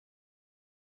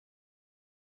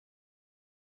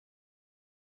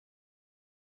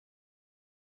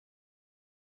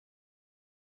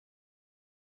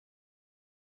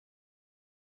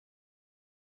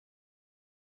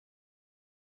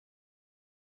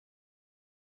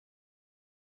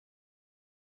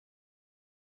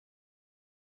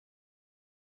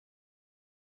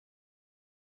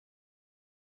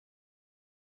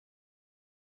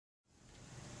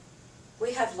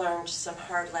We have learned some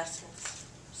hard lessons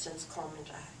since Coleman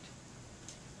died,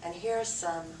 and here are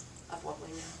some of what we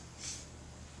know.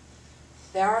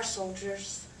 There are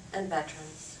soldiers and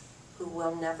veterans who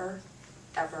will never,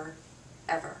 ever,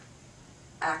 ever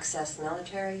access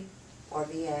military or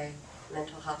VA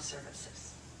mental health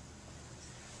services.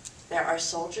 There are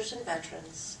soldiers and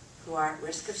veterans who are at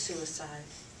risk of suicide,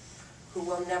 who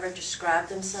will never describe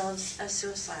themselves as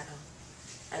suicidal,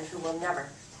 and who will never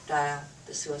dial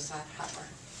the suicide hotline.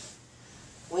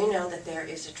 We know that there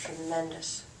is a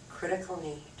tremendous critical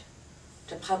need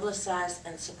to publicize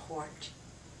and support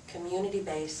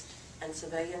community-based and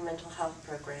civilian mental health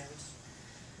programs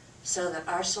so that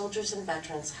our soldiers and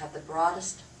veterans have the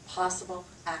broadest possible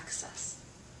access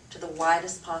to the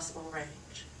widest possible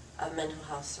range of mental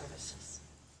health services.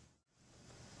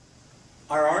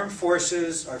 Our armed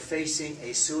forces are facing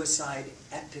a suicide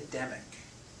epidemic.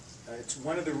 It's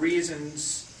one of the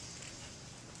reasons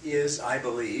is, I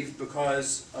believe,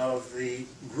 because of the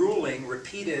grueling,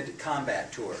 repeated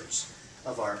combat tours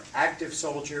of our active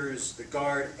soldiers, the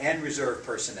Guard, and Reserve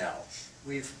personnel.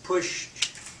 We've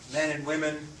pushed men and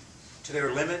women to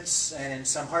their limits, and in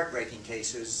some heartbreaking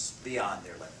cases, beyond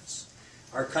their limits.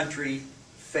 Our country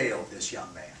failed this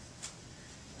young man.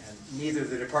 And neither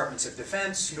the Departments of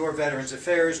Defense nor Veterans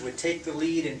Affairs would take the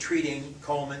lead in treating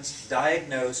Coleman's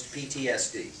diagnosed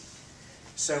PTSD.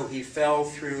 So he fell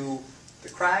through the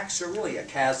cracks, or really a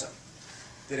chasm,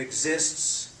 that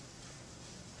exists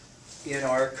in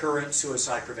our current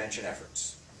suicide prevention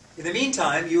efforts. In the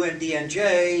meantime,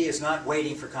 UMDNJ is not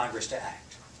waiting for Congress to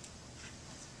act.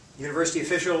 University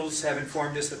officials have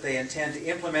informed us that they intend to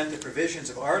implement the provisions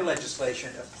of our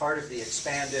legislation as part of the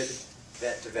expanded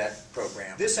Vet2Vet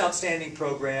program. This outstanding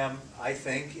program, I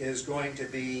think, is going to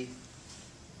be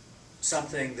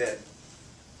something that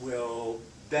will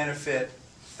benefit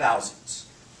thousands.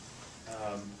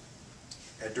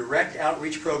 A direct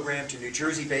outreach program to New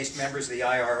Jersey-based members of the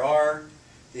IRR,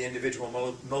 the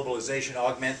individual mobilization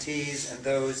augmentees, and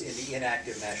those in the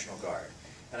inactive National Guard.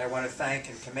 And I want to thank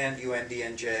and commend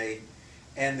UMDNJ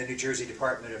and the New Jersey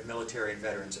Department of Military and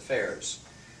Veterans Affairs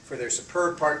for their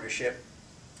superb partnership,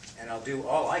 and I'll do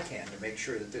all I can to make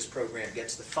sure that this program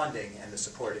gets the funding and the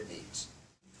support it needs.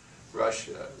 Rush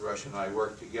and I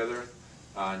worked together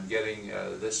on getting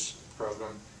this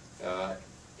program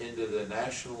into the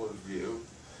national review,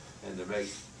 and to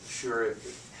make sure,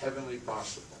 if heavenly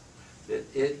possible, that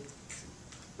it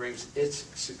brings its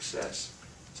success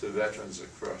to veterans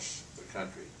across the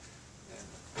country.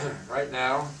 And right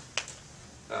now,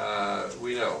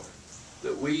 we know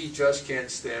that we just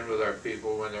can't stand with our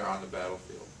people when they're on the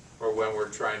battlefield, or when we're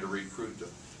trying to recruit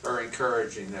them, or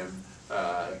encouraging them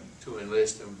to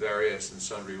enlist in various and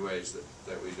sundry ways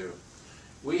that we do.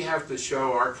 We have to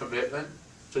show our commitment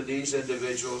to these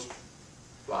individuals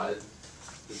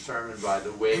determined by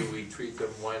the way we treat them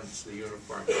once the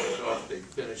uniform comes off, they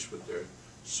finish with their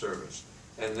service.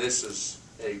 And this is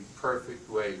a perfect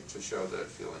way to show that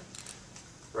feeling.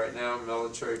 Right now,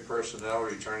 military personnel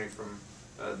returning from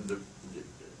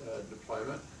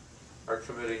deployment are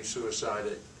committing suicide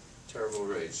at terrible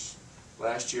rates.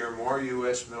 Last year, more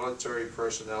U.S. military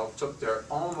personnel took their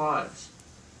own lives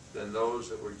than those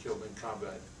that were killed in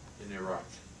combat in Iraq.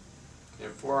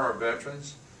 And for our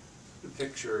veterans, the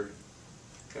picture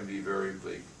can be very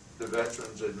bleak. The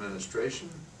Veterans Administration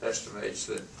estimates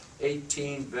that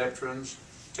 18 veterans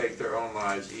take their own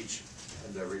lives each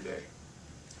and every day.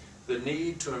 The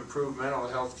need to improve mental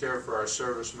health care for our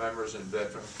service members and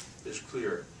veterans is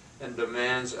clear and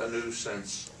demands a new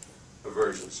sense of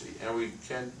urgency. And we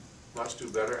must do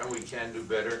better, and we can do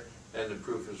better, and the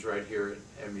proof is right here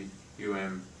at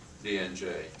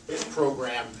UMDNJ. This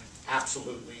program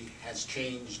absolutely has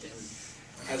changed and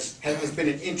has been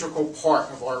an integral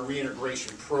part of our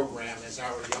reintegration program as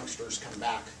our youngsters come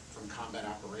back from combat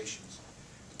operations.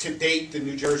 To date, the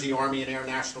New Jersey Army and Air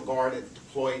National Guard have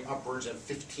deployed upwards of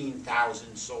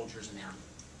 15,000 soldiers and airmen.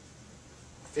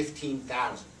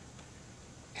 15,000.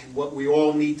 And what we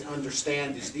all need to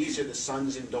understand is these are the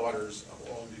sons and daughters of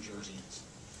all New Jerseyans.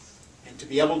 And to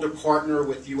be able to partner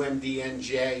with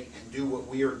UMDNJ and do what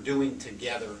we are doing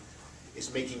together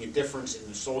is making a difference in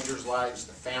the soldiers' lives,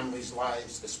 the families'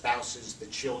 lives, the spouses, the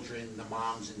children, the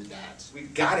moms, and the dads.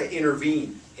 We've got to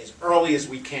intervene as early as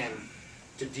we can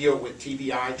to deal with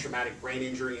TBI, traumatic brain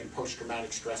injury, and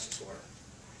post-traumatic stress disorder.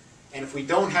 And if we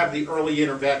don't have the early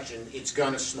intervention, it's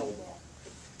going to snowball.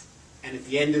 And at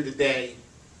the end of the day,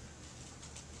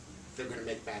 they're going to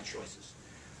make bad choices.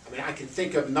 I mean, I can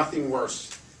think of nothing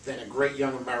worse than a great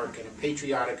young American, a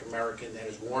patriotic American that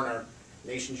has worn our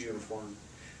nation's uniform,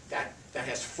 that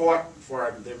has fought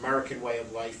for the American way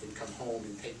of life and come home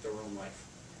and take their own life.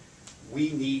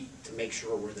 we need to make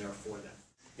sure we're there for them.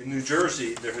 In New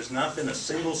Jersey, there has not been a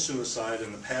single suicide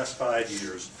in the past 5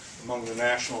 years among the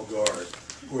National Guard,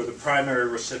 who are the primary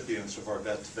recipients of our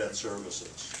Vet2Vet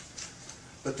services.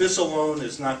 But this alone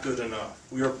is not good enough.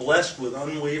 We are blessed with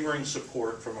unwavering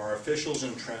support from our officials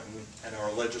in Trenton and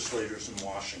our legislators in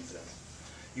Washington.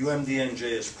 UMDNJ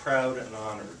is proud and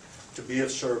honored to be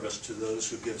of service to those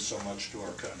who give so much to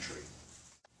our country.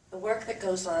 The work that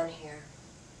goes on here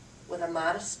with a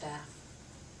modest staff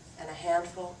and a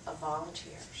handful of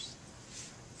volunteers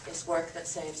is work that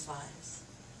saves lives.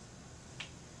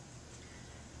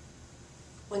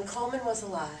 When Coleman was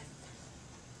alive,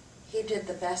 he did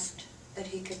the best that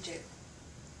he could do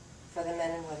for the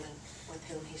men and women with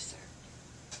whom he served.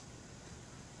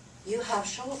 You have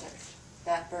shouldered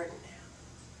that burden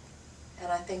now,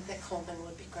 and I think that Coleman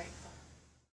would be grateful.